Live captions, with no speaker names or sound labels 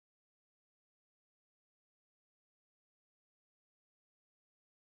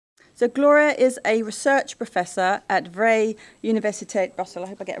So Gloria is a research professor at Vrije Universiteit Brussels. I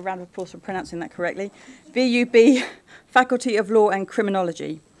hope I get a round of applause for pronouncing that correctly. VUB, Faculty of Law and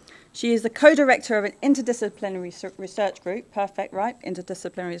Criminology. She is the co-director of an interdisciplinary research group. Perfect, right?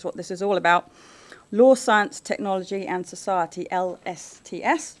 Interdisciplinary is what this is all about. Law, Science, Technology and Society,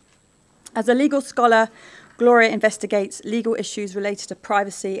 LSTS. As a legal scholar, Gloria investigates legal issues related to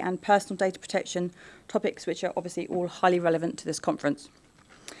privacy and personal data protection, topics which are obviously all highly relevant to this conference.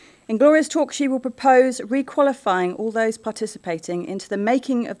 In Gloria's talk, she will propose requalifying all those participating into the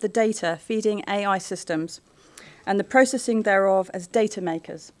making of the data feeding AI systems and the processing thereof as data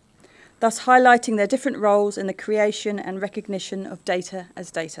makers, thus highlighting their different roles in the creation and recognition of data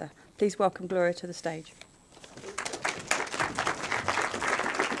as data. Please welcome Gloria to the stage.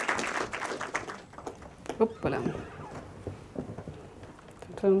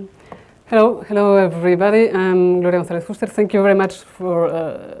 Hello everybody. I'm Gloria Gonzalez Fuster. Thank you very much for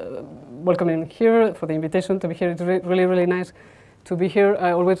welcoming here, for the invitation to be here. It's really nice to be here.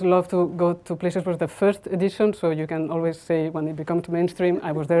 I always love to go to places where the first edition, so you can always say when it becomes mainstream,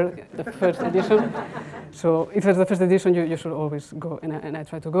 I was there the first edition. So if it's the first edition, you should always go, and I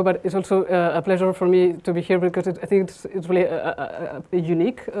try to go. But it's also a pleasure for me to be here because I think it's really a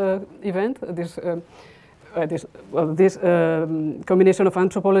unique event. This combination of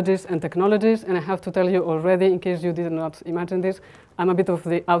anthropologists and technologists, and I have to tell you already, in case you did not imagine this, I'm a bit of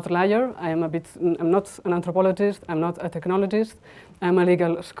the outlier. I'm not an anthropologist, I'm not a technologist, I'm a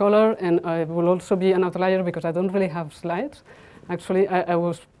legal scholar, and I will also be an outlier because I don't really have slides. Actually, I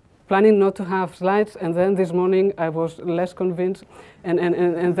was planning not to have slides, and then this morning I was less convinced, and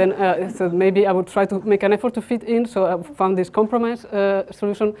then thought maybe I would try to make an effort to fit in, so I found this compromise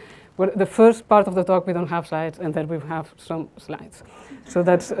solution. Well, the first part of the talk we don't have slides, and then we have some slides. So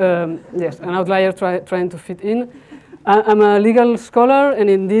that's, yes, an outlier trying to fit in. I'm a legal scholar, and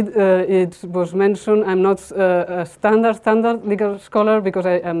indeed it was mentioned I'm not a standard legal scholar because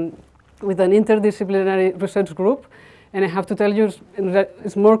I am with an interdisciplinary research group. And I have to tell you that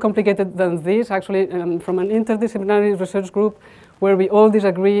it's more complicated than this. Actually, from an interdisciplinary research group where we all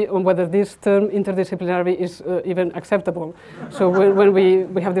disagree on whether this term interdisciplinary is even acceptable. So when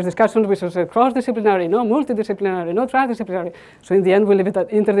we have these discussions, we say cross-disciplinary, no multidisciplinary, no transdisciplinary. So in the end, we leave it at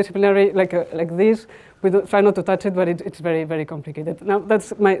interdisciplinary like this. We try not to touch it, but it's very complicated. Now,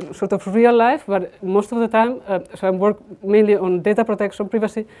 that's my sort of real life, but most of the time, so I work mainly on data protection,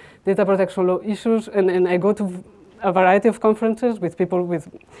 privacy, data protection law issues, and I go to a variety of conferences with people with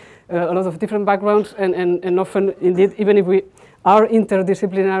a lot of different backgrounds, and often, indeed, even if we are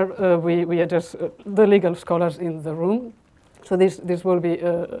interdisciplinary, we are just the legal scholars in the room. So this will be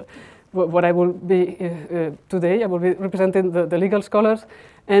what I will be today. I will be representing the legal scholars,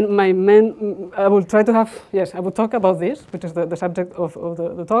 and I will try to have, yes, I will talk about this, which is the subject of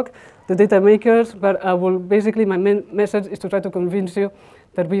the talk, the data makers, but I will basically, my main message is to try to convince you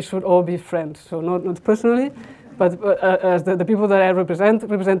that we should all be friends. So not personally, but as the people that I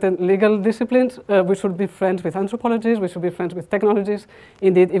representing legal disciplines, we should be friends with anthropologists, we should be friends with technologists.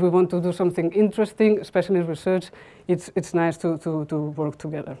 Indeed, if we want to do something interesting, especially in research, it's nice to work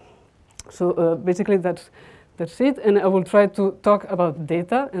together. So basically that's it, and I will try to talk about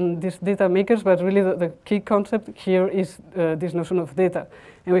data and these data makers, but really the key concept here is this notion of data.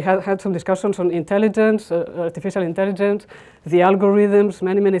 And we had some discussions on intelligence, artificial intelligence, the algorithms,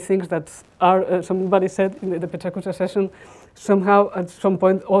 many things that are, somebody said in the Petracucha session, somehow at some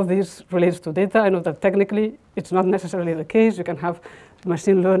point all this relates to data. I know that technically it's not necessarily the case. You can have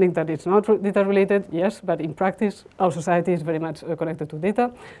machine learning that it's not data related, yes, but in practice our society is very much connected to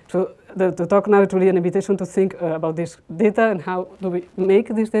data. So the talk now is really an invitation to think about this data and how do we make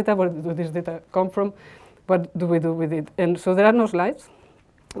this data, where do this data come from, what do we do with it. And so there are no slides,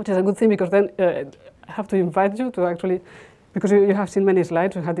 which is a good thing because then I have to invite you to actually, because you have seen many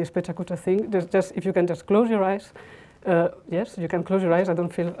slides, we had this Petracucha thing, just if you can just close your eyes. Yes, you can close your eyes, I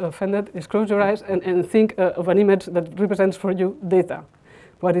don't feel offended. Just close your eyes and think of an image that represents for you data.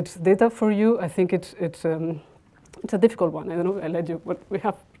 What it's data for you, I think it's a difficult one. I don't know, I let you, but we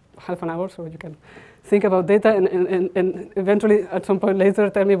have half an hour, so you can think about data and eventually at some point later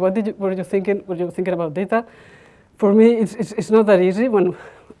tell me what were you thinking about data. For me, it's not that easy when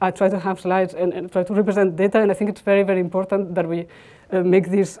I try to have slides and try to represent data, and I think it's very important that we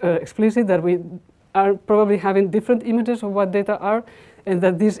make this explicit, that we are probably having different images of what data are, and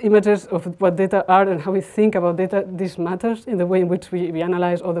that these images of what data are and how we think about data, this matters in the way in which we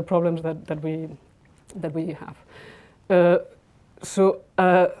analyze all the problems that we have.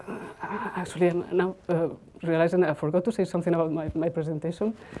 Actually, I'm now realizing I forgot to say something about my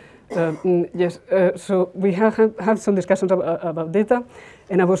presentation. Yes, so we have some discussions about data,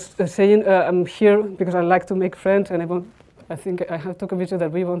 and I was saying I'm here because I like to make friends, and I think I have to convince you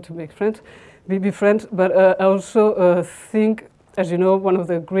that we want to make friends, be friends, but I also think, as you know, one of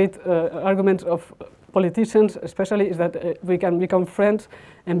the great arguments of politicians especially is that we can become friends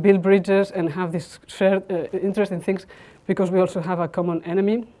and build bridges and have this shared interest in things because we also have a common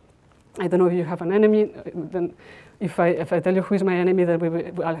enemy. I don't know if you have an enemy, then if I tell you who is my enemy,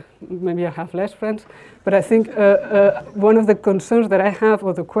 then maybe I have less friends. But I think one of the concerns that I have,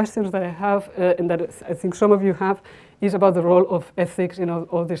 or the questions that I have, and that I think some of you have, is about the role of ethics in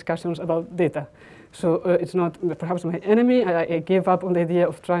all discussions about data. So it's not perhaps my enemy. I gave up on the idea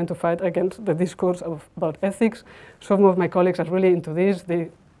of trying to fight against the discourse about ethics. Some of my colleagues are really into this. They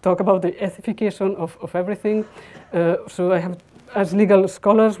talk about the ethification of everything. So I have, as legal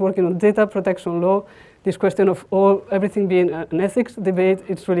scholars working on data protection law, this question of everything being an ethics debate,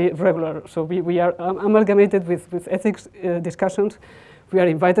 it's really regular. So we are amalgamated with ethics discussions. We are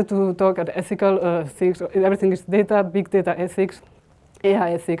invited to talk at ethical things. Everything is data, big data ethics,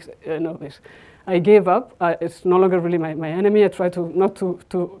 AI ethics, and all this. I gave up. It's no longer really my enemy. I try not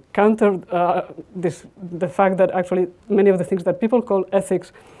to counter the fact that actually many of the things that people call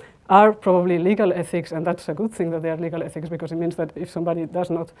ethics are probably legal ethics, and that's a good thing that they are legal ethics because it means that if somebody does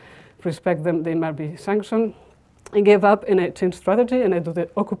not respect them, they might be sanctioned. I gave up and I changed strategy, and I do the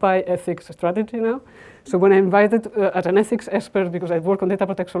Occupy ethics strategy now. So when I'm invited as an ethics expert, because I work on data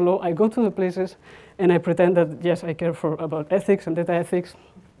protection law, I go to the places and I pretend that, yes, I care about ethics and data ethics,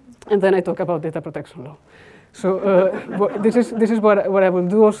 and then I talk about data protection law. So this is what I will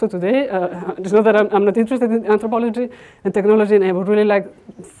do also today. It's not that I'm not interested in anthropology and technology, and I would really like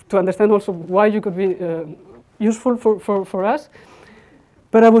to understand also why you could be useful for us.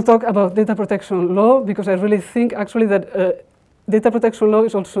 But I will talk about data protection law because I really think actually that data protection law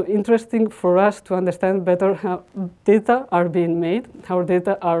is also interesting for us to understand better how data are being made, how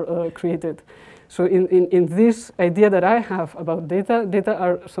data are created. So in this idea that I have about data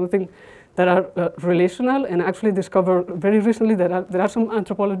are something that are relational, and actually discovered very recently that there are some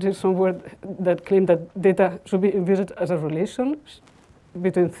anthropologists somewhere that claim that data should be envisaged as a relation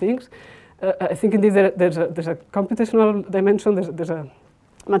between things. I think indeed there's a computational dimension, there's a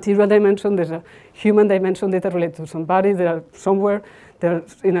material dimension, there's a human dimension, data related to somebody, they are somewhere, they're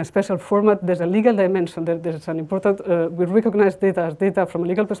in a special format, there's a legal dimension, there's an important, we recognize data as data from a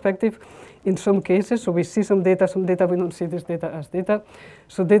legal perspective in some cases, so we see some data, we don't see this data as data.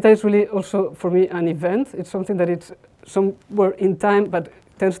 So data is really also, for me, an event. It's something that it's somewhere in time, but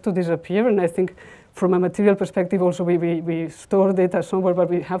tends to disappear, and I think from a material perspective also we store data somewhere, but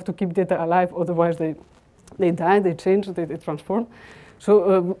we have to keep data alive, otherwise they die, they change, they transform.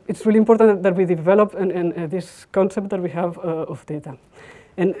 So it's really important that we develop this concept that we have of data.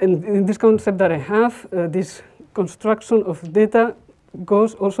 And in this concept that I have, this construction of data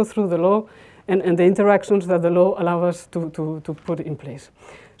goes also through the law and the interactions that the law allow us to put in place.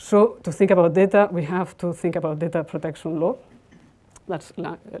 So to think about data, we have to think about data protection law. That's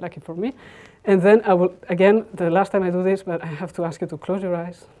lucky for me. And then I will, again, the last time I do this, but I have to ask you to close your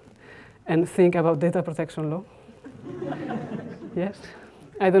eyes and think about data protection law. Yes,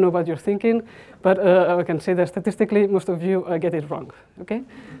 I don't know what you're thinking, but I can say that statistically most of you get it wrong, okay?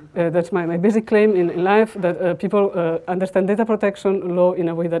 That's my basic claim in life, that people understand data protection law in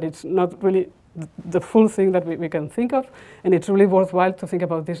a way that it's not really the full thing that we can think of, and it's really worthwhile to think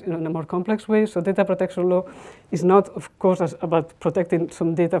about this in a more complex way. So data protection law is not, of course, about protecting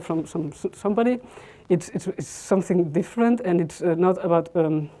some data from somebody. It's something different, and it's not about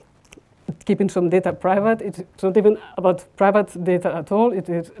keeping some data private. It's not even about private data at all.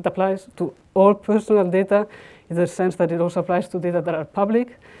 It applies to all personal data in the sense that it also applies to data that are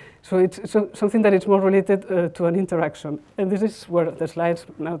public. So it's something that is more related to an interaction. And this is where the slides,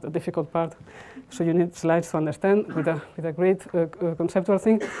 now the difficult part. So you need slides to understand with a great conceptual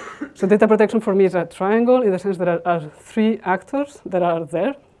thing. So data protection for me is a triangle in the sense that there are three actors that are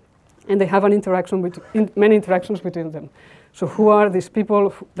there, and they have an interaction many interactions between them. So who are these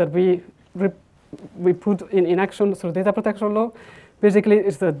people that we put in action through data protection law? Basically,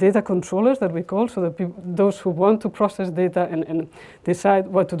 it's the data controllers that we call, so those who want to process data and decide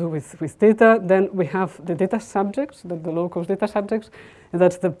what to do with data. Then we have the data subjects, that the law calls data subjects, and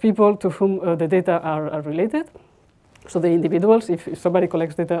that's the people to whom the data are related. So the individuals, if somebody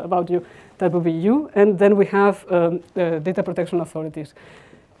collects data about you, that would be you. And then we have data protection authorities.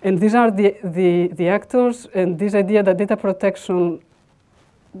 And these are the actors, and this idea that data protection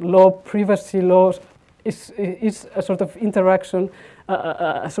law, privacy laws, is a sort of interaction,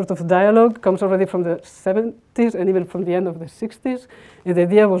 a sort of dialogue, comes already from the 70s and even from the end of the 60s. And the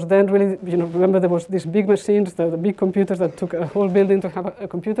idea was then really, remember there was these big machines, the big computers that took a whole building to have a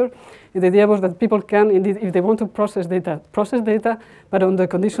computer. And the idea was that people can, indeed, if they want to process data, but on the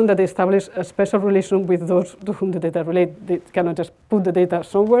condition that they establish a special relation with those to whom the data relate. They cannot just put the data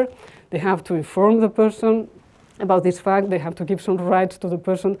somewhere. They have to inform the person about this fact. They have to give some rights to the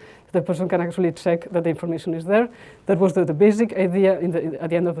person. The person can actually check that the information is there. That was the basic idea at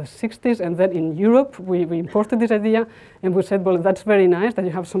the end of the 60s. And then in Europe, we imported this idea. And we said, well, that's very nice that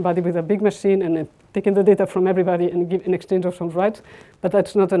you have somebody with a big machine and taking the data from everybody and give in exchange of some rights. But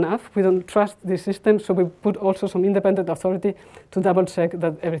that's not enough. We don't trust this system. So we put also some independent authority to double check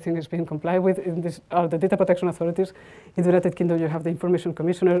that everything is being complied with. And these are the data protection authorities. In the United Kingdom, you have the information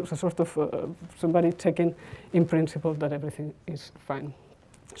commissioner, so sort of somebody checking in principle that everything is fine.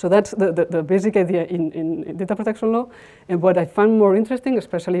 So that's the basic idea in data protection law. And what I find more interesting,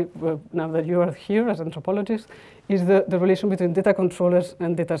 especially now that you are here as anthropologists, is the relation between data controllers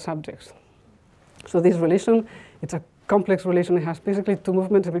and data subjects. So this relation, it's a complex relation. It has basically two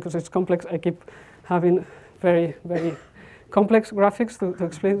movements. Because it's complex, I keep having very, very complex graphics to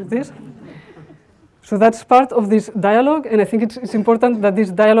explain this. So that's part of this dialogue, and I think it's important that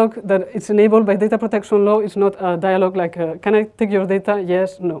this dialogue that it's enabled by data protection law is not a dialogue like, can I take your data?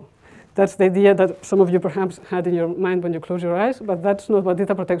 Yes, no. That's the idea that some of you perhaps had in your mind when you close your eyes, but that's not what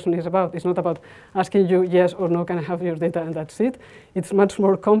data protection is about. It's not about asking you yes or no, can I have your data, and that's it. It's much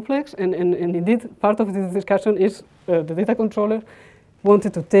more complex, and indeed part of this discussion is the data controller wants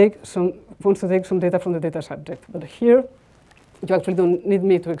to take some data from the data subject. But here, you actually don't need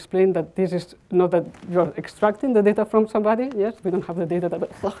me to explain that this is not that you're extracting the data from somebody. Yes, we don't have the data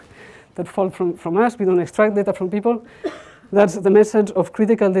that fall from us. We don't extract data from people. That's the message of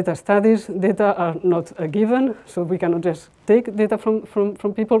critical data studies. Data are not a given, so we cannot just take data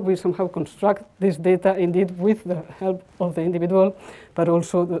from people. We somehow construct this data, indeed, with the help of the individual, but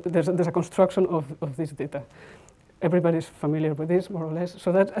also there's a construction of this data. Everybody's familiar with this, more or less.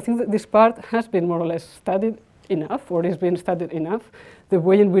 So that I think that this part has been more or less studied enough, or is being studied enough, the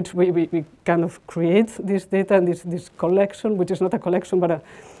way in which we kind of create this data and this collection, which is not a collection, but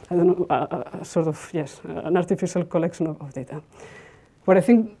a sort of, yes, an artificial collection of data. What I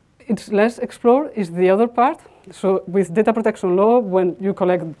think it's less explored is the other part. So with data protection law, when you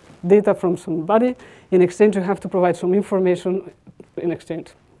collect data from somebody, in exchange you have to provide some information in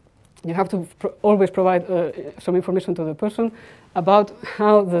exchange. You have to always provide some information to the person about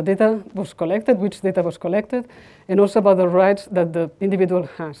how the data was collected, which data was collected, and also about the rights that the individual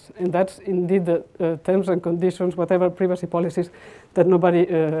has. And that's indeed the terms and conditions, whatever privacy policies that nobody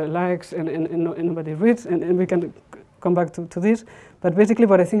likes and nobody reads, and we can come back to this. But basically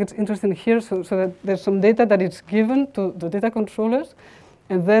what I think is interesting here, so that there's some data that is given to the data controllers,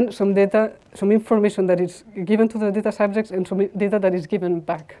 and then some information that is given to the data subjects, and some data that is given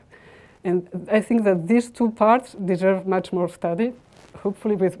back. And I think that these two parts deserve much more study,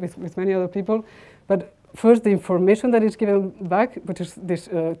 hopefully with many other people. But first, the information that is given back, which is this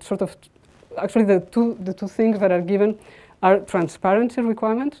sort of, actually the two things that are given are transparency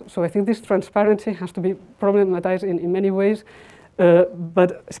requirements. So I think this transparency has to be problematized in many ways,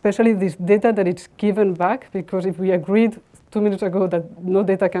 but especially this data that it's given back, because if we agreed 2 minutes ago that no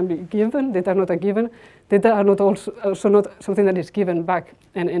data can be given, data are not a given, data are not also not something that is given back.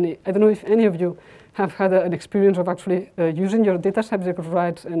 And I don't know if any of you have had an experience of actually using your data subject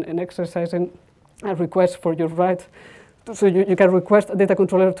rights and exercising a request for your right. So you can request a data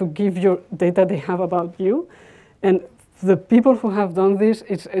controller to give your data they have about you. And the people who have done this,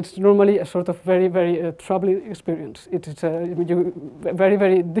 it's normally a sort of very, very troubling experience. It's very,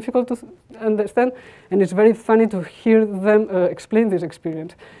 very difficult to understand, and it's very funny to hear them explain this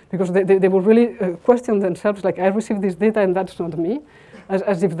experience, because they will really question themselves, like, I received this data and that's not me,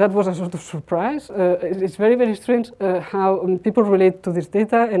 as if that was a sort of surprise. It's very, very strange how people relate to this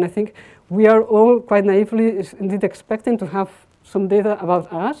data, and I think we are all quite naively indeed expecting to have some data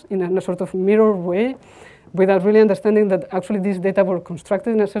about us in a sort of mirror way, without really understanding that actually these data were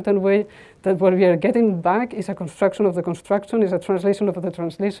constructed in a certain way, that what we are getting back is a construction of the construction, is a translation of the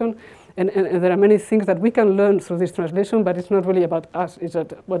translation, and there are many things that we can learn through this translation, but it's not really about us. It's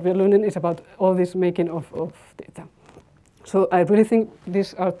that what we're learning is about all this making of data. So I really think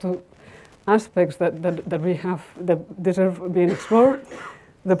these are two aspects that we have that deserve being explored.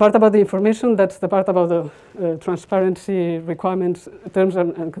 The part about the information, that's the part about the transparency requirements, terms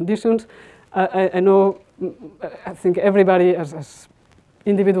and conditions. I know, I think everybody as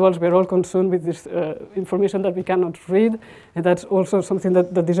individuals, we're all concerned with this information that we cannot read, and that's also something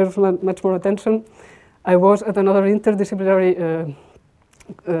that deserves much more attention. I was at another interdisciplinary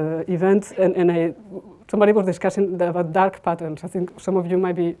event, and somebody was discussing about dark patterns. I think some of you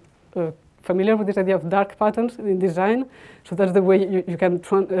might be familiar with this idea of dark patterns in design. So that's the way you can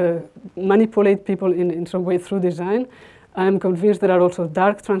manipulate people in some way through design. I'm convinced there are also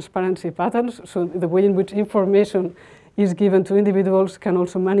dark transparency patterns. So the way in which information is given to individuals can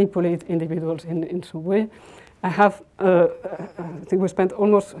also manipulate individuals in some way. I think we spent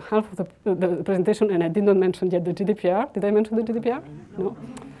almost half of the presentation, and I did not mention yet the GDPR. Did I mention the GDPR? No?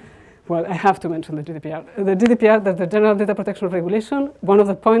 Well, I have to mention the GDPR. The GDPR, that's the General Data Protection Regulation. One of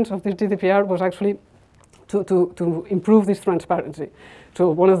the points of this GDPR was actually to improve this transparency. So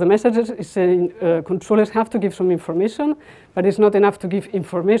one of the messages is saying controllers have to give some information, but it's not enough to give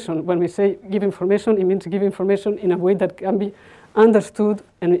information. When we say give information, it means give information in a way that can be understood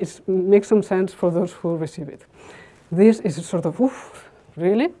and makes some sense for those who receive it. This is sort of, oof,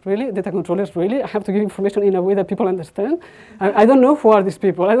 really? Data controllers, really? I have to give information in a way that people understand? I don't know who are these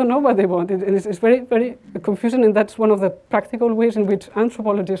people. I don't know what they want. It's very, very confusing, and that's one of the practical ways in which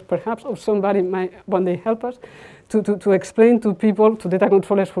anthropologists, perhaps, or somebody might one day help us to explain to people, to data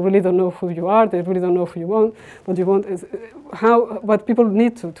controllers who really don't know who you are, they really don't know who you want, what you want, is what people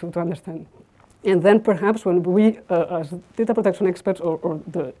need to understand. And then perhaps when we, as data protection experts or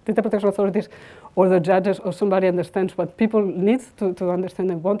the data protection authorities or the judges or somebody understands what people need to understand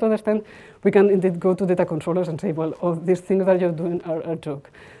and want to understand, we can indeed go to data controllers and say, well, all these things that you're doing are a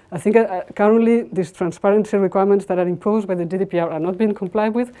joke. I think currently these transparency requirements that are imposed by the GDPR are not being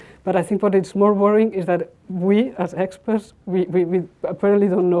complied with, but I think what is more worrying is that we as experts, we apparently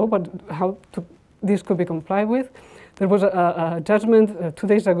don't know how this could be complied with. There was a judgment 2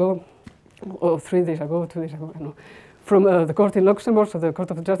 days ago, or 3 days ago, 2 days ago, I don't know, from the court in Luxembourg, so the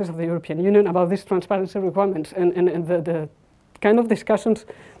Court of Justice of the European Union, about these transparency requirements and the kind of discussions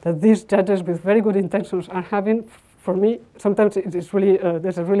that these judges with very good intentions are having. For me, sometimes it's really,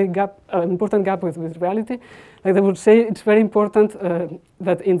 there's a really important gap with reality. Like they would say, it's very important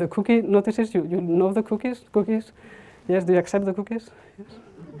that in the cookie notices, you know the cookies? Yes, do you accept the cookies? Yes.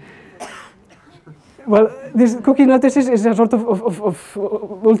 Well, these cookie notices is a sort of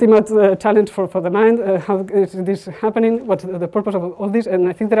ultimate challenge for the mind. How is this happening? What's the purpose of all this? And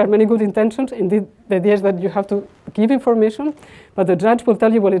I think there are many good intentions. Indeed, the idea is that you have to give information, but the judge will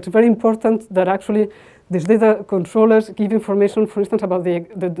tell you, well, it's very important that actually these data controllers give information, for instance, about the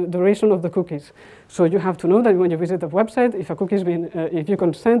duration of the cookies. So you have to know that when you visit the website, if a cookie is being, if you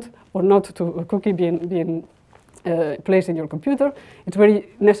consent or not to a cookie being placed in your computer, it's very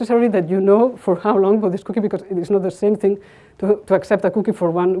necessary that you know for how long will this cookie, because it is not the same thing to accept a cookie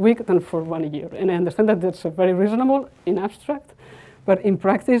for 1 week than for 1 year. And I understand that that's very reasonable in abstract, but in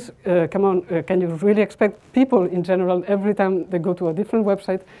practice, come on, can you really expect people in general, every time they go to a different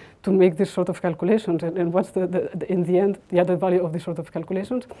website, to make this sort of calculations? And what's in the end, the added value of this sort of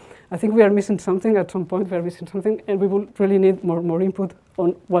calculations? I think we are missing something at some point, we are missing something, and we will really need more input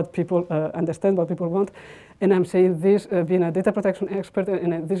on what people understand, what people want. And I'm saying this being a data protection expert,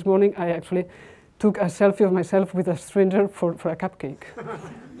 and this morning I actually took a selfie of myself with a stranger for a cupcake.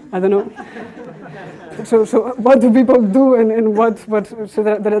 I don't know. So what do people do, and what? So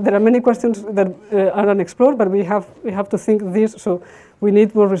there are many questions that are unexplored, but we have to think this. So we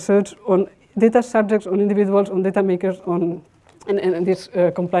need more research on data subjects, on individuals, on data makers, on and this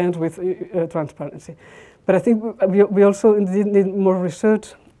compliance with transparency. But I think we also indeed need more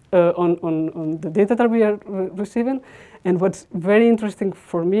research on the data that we are receiving. And what's very interesting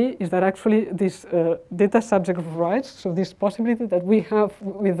for me is that actually this data subject rights, so this possibility that we have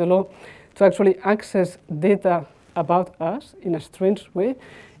with the law to actually access data about us in a strange way,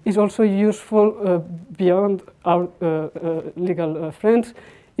 is also useful beyond our legal friends,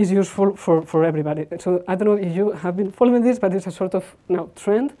 is useful for everybody. So I don't know if you have been following this, but it's a sort of now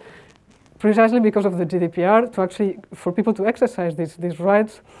trend, precisely because of the GDPR, to actually, for people to exercise these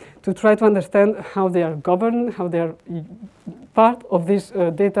rights, to try to understand how they are governed, how they are part of these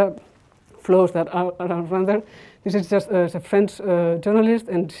data flows that are around there. This is just a French journalist,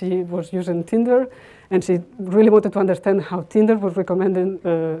 and she was using Tinder, and she really wanted to understand how Tinder was recommending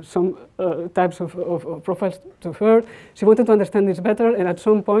some types of profiles to her. She wanted to understand this better, and at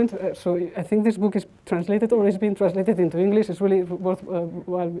some point, so I think this book is translated or is being translated into English. It's really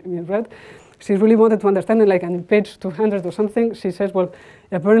worthwhile being read. She really wanted to understand it, like on page 200 or something. She says, well,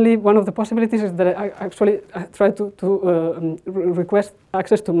 apparently one of the possibilities is that I actually try to request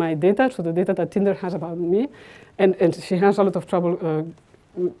access to my data, so the data that Tinder has about me, and she has a lot of trouble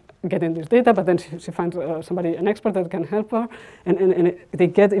getting this data, but then she finds somebody, an expert that can help her, and they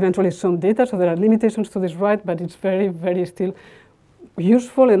get eventually some data, so there are limitations to this right, but it's very, very still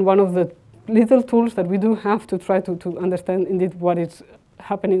useful, and one of the little tools that we do have to try to understand indeed what is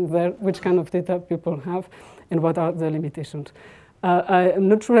happening there, which kind of data people have, and what are the limitations. I am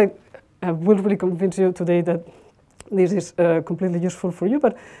not sure I will really convince you today that this is completely useful for you,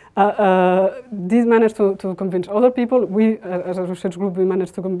 but did manage to convince other people. We, as a research group, we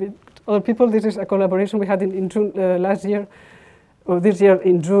managed to convince other people. This is a collaboration we had in June last year, or this year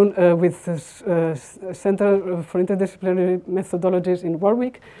in June, with the Center for Interdisciplinary Methodologies in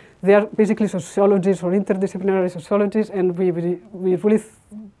Warwick. They are basically sociologists or interdisciplinary sociologists, and we really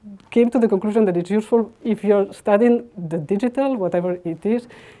came to the conclusion that it's useful if you're studying the digital, whatever it is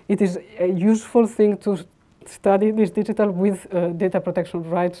a useful thing to study this digital with data protection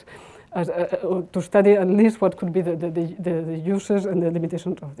rights, or to study at least what could be the uses and the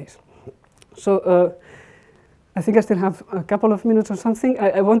limitations of this. So I think I still have a couple of minutes or something.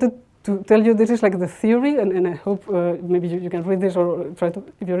 I wanted to tell you this is like the theory, and I hope maybe you can read this or try to,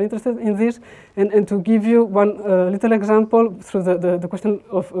 if you're interested in this, and to give you one little example through the question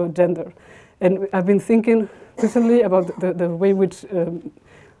of gender. And I've been thinking recently about the way in which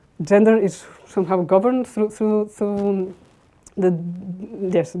gender is somehow governed through the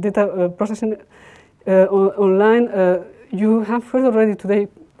data processing online. You have heard already today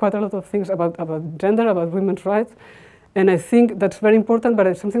quite a lot of things about gender, about women's rights, and I think that's very important, but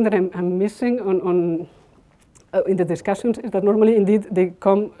it's something that I'm missing in the discussions, is that normally indeed they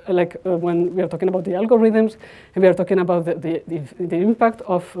come like when we are talking about the algorithms, and we are talking about the impact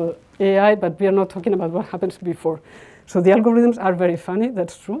of AI, but we are not talking about what happens before. So the algorithms are very funny,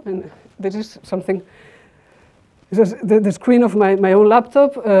 that's true, and this is something, this is the screen of my own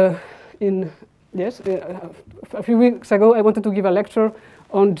laptop. A few weeks ago I wanted to give a lecture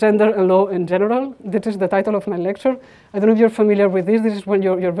on gender and law in general. This is the title of my lecture. I don't know if you're familiar with this. This is when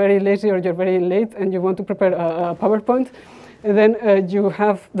you're very lazy or you're very late and you want to prepare a PowerPoint. And then you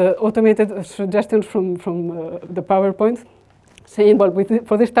have the automated suggestions from the PowerPoint saying, well,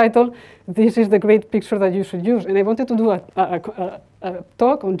 for this title, this is the great picture that you should use. And I wanted to do a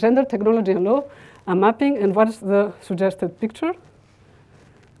talk on gender, technology, and law, a mapping, and what is the suggested picture?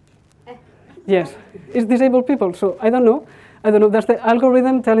 Yes, it's disabled people, so I don't know. That's the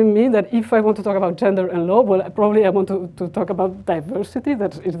algorithm telling me that if I want to talk about gender and law, well, probably I want to talk about diversity.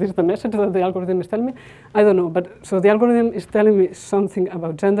 Is this the message that the algorithm is telling me? I don't know, but so the algorithm is telling me something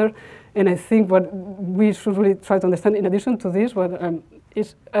about gender, and I think what we should really try to understand, in addition to this,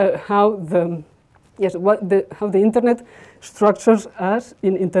 is how the internet structures us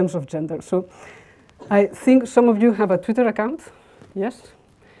in terms of gender. So I think some of you have a Twitter account, yes?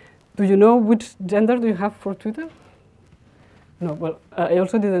 Do you know which gender do you have for Twitter? No, well, I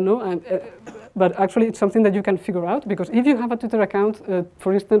also didn't know, but actually it's something that you can figure out, because if you have a Twitter account,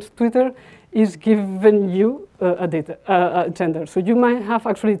 for instance, Twitter is giving you a gender. So you might have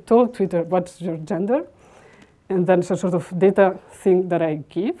actually told Twitter what's your gender, and then it's a sort of data thing that I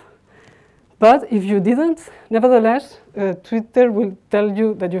give. But if you didn't, nevertheless, Twitter will tell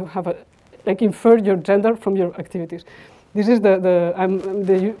you that you have infer your gender from your activities. This is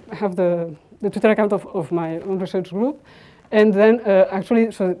you have the Twitter account of my own research group. And then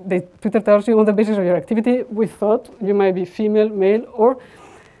actually, so Twitter tells you on the basis of your activity, we thought you might be female, male, or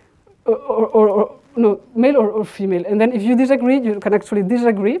male or female. And then if you disagree, you can actually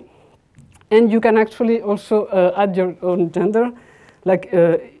disagree. And you can actually also add your own gender, like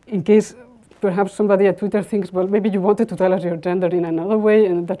in case perhaps somebody at Twitter thinks, well, maybe you wanted to tell us your gender in another way,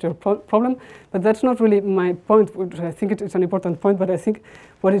 and that's your problem. But that's not really my point, which I think it's an important point, but I think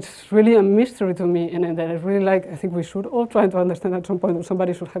what is really a mystery to me, and that I really like, I think we should all try to understand at some point, or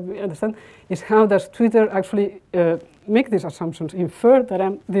somebody should have understand, is how does Twitter actually make these assumptions, infer that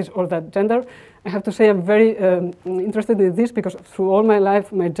I'm this or that gender. I have to say I'm very interested in this, because through all my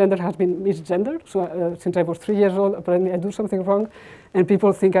life, my gender has been misgendered. So since I was 3 years old, apparently I do something wrong, and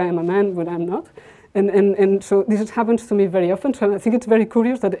people think I am a man when I'm not. And so this happens to me very often. So I think it's very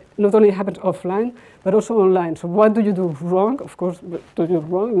curious that it not only happens offline, but also online. So what do you do wrong? Of course, do you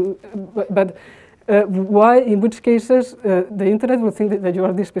wrong? But why, in which cases, the internet will think that you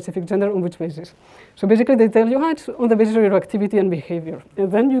are this specific gender, on which basis? So basically, they tell you, it's on the basis of your activity and behavior.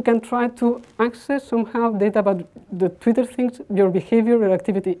 And then you can try to access somehow data about the Twitter thinks your behavior, your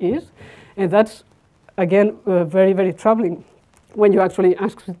activity is. And that's, again, very, very troubling. When you actually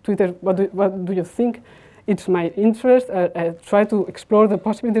ask Twitter, what do you think? It's my interest. I try to explore the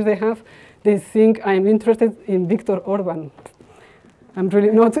possibilities they have. They think I'm interested in Viktor Orban. I'm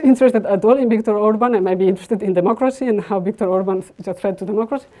really not interested at all in Viktor Orban. I might be interested in democracy and how Viktor Orban is a threat to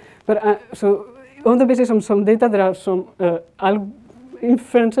democracy. But so on the basis of some data, there are some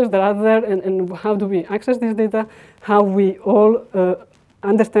inferences that are there, and how do we access this data, how we all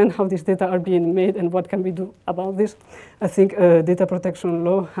understand how these data are being made and what can we do about this, I think data protection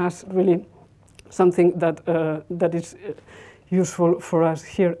law has really something that that is useful for us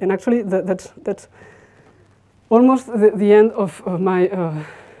here. And actually, that's almost the end of my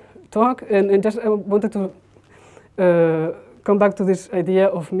talk. And just I wanted to come back to this idea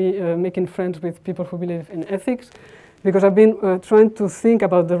of me making friends with people who believe in ethics, because I've been trying to think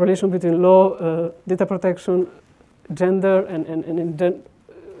about the relation between law, data protection, gender, and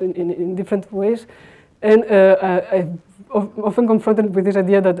in different ways. And I've often confronted with this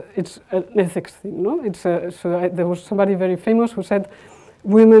idea that it's an ethics thing. No, it's there was somebody very famous who said,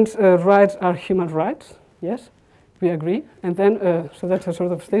 "Women's rights are human rights." Yes, we agree. And then, so that's a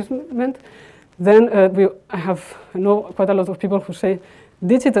sort of statement. Then I know quite a lot of people who say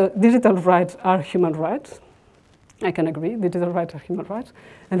digital rights are human rights. I can agree, digital rights are human rights.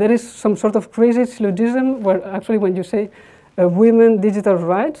 And there is some sort of crazy syllogism where actually when you say women digital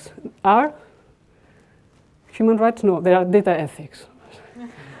rights are human rights, no, they are data ethics.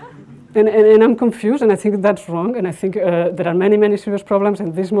 and I'm confused, and I think that's wrong, and I think there are many serious problems,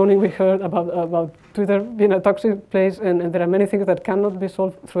 and this morning we heard about Twitter being a toxic place, and there are many things that cannot be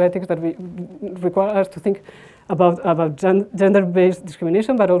solved through ethics that we require us to think about gender-based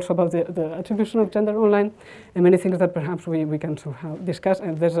discrimination, but also about the attribution of gender online, and many things that perhaps we can somehow discuss,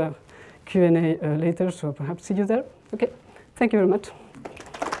 and there's a Q&A later, so perhaps see you there. Okay, thank you very much.